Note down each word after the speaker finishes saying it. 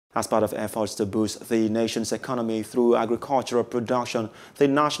As part of efforts to boost the nation's economy through agricultural production, the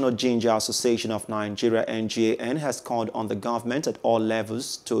National Ginger Association of Nigeria (NGAN) has called on the government at all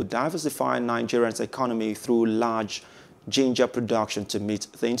levels to diversify Nigeria's economy through large ginger production to meet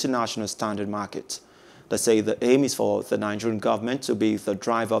the international standard market. They say the aim is for the Nigerian government to be the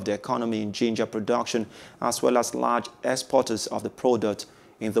driver of the economy in ginger production as well as large exporters of the product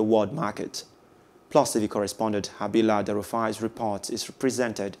in the world market. Plus TV correspondent Habila Darufai's report is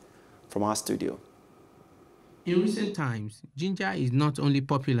presented from our studio. In recent times, ginger is not only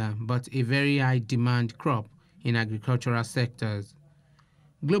popular but a very high demand crop in agricultural sectors.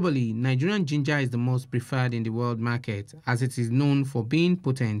 Globally, Nigerian ginger is the most preferred in the world market as it is known for being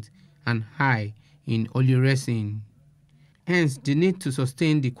potent and high in oleoresin. Hence, the need to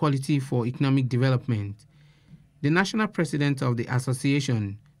sustain the quality for economic development. The national president of the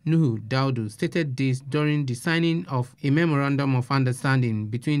association, Nuhu Daudu, stated this during the signing of a memorandum of understanding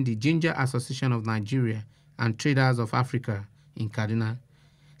between the Ginger Association of Nigeria and Traders of Africa in Kaduna,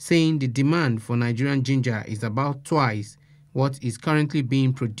 saying the demand for Nigerian ginger is about twice what is currently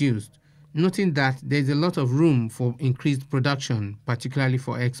being produced, noting that there is a lot of room for increased production, particularly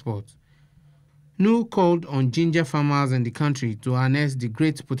for export. Nuhu called on ginger farmers in the country to harness the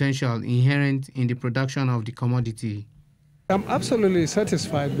great potential inherent in the production of the commodity. I'm absolutely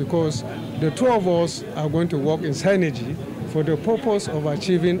satisfied because the two of us are going to work in synergy for the purpose of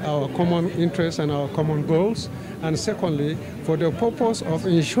achieving our common interests and our common goals, and secondly, for the purpose of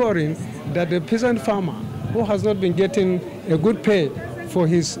ensuring that the peasant farmer who has not been getting a good pay for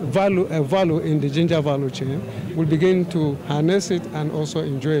his value in the ginger value chain will begin to harness it and also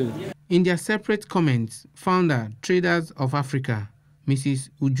enjoy it. In their separate comments, founder Traders of Africa, Mrs.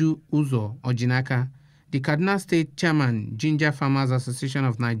 Uju Uzo Ojinaka, the Kaduna State Chairman, Ginger Farmers Association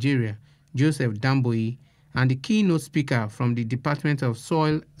of Nigeria, Joseph Damboyi, and the keynote speaker from the Department of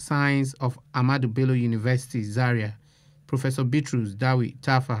Soil Science of Ahmadu Bello University, Zaria, Professor Bitrus Dawi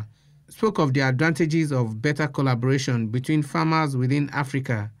Tafa, spoke of the advantages of better collaboration between farmers within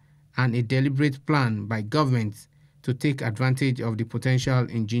Africa and a deliberate plan by governments to take advantage of the potential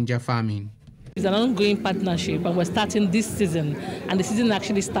in ginger farming. It's an ongoing partnership, and we're starting this season, and the season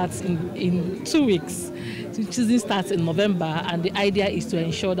actually starts in 2 weeks. The season starts in November, and the idea is to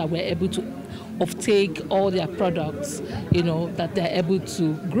ensure that we're able to offtake all their products, that they're able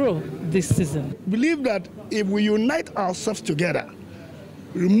to grow this season. I believe that if we unite ourselves together,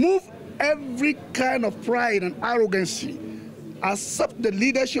 remove every kind of pride and arrogancy, accept the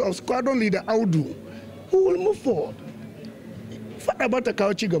leadership of squadron leader Audu, who will move forward. What about the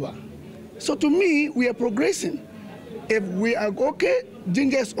Kauchigaba? So to me, we are progressing. If we are okay,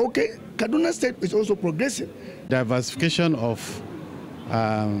 ginger is okay, Kaduna State is also progressing. Diversification of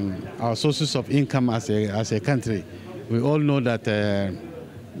our sources of income as a country. We all know that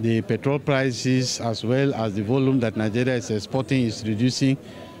the petrol prices as well as the volume that Nigeria is exporting is reducing.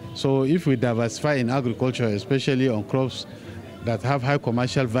 So if we diversify in agriculture, especially on crops that have high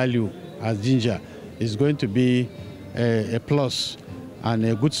commercial value as ginger, it's going to be a plus and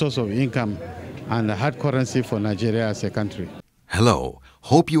a good source of income and a hard currency for Nigeria as a country. Hello,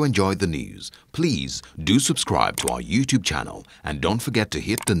 hope you enjoyed the news. Please do subscribe to our YouTube channel and don't forget to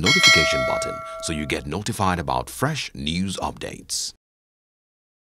hit the notification button so you get notified about fresh news updates.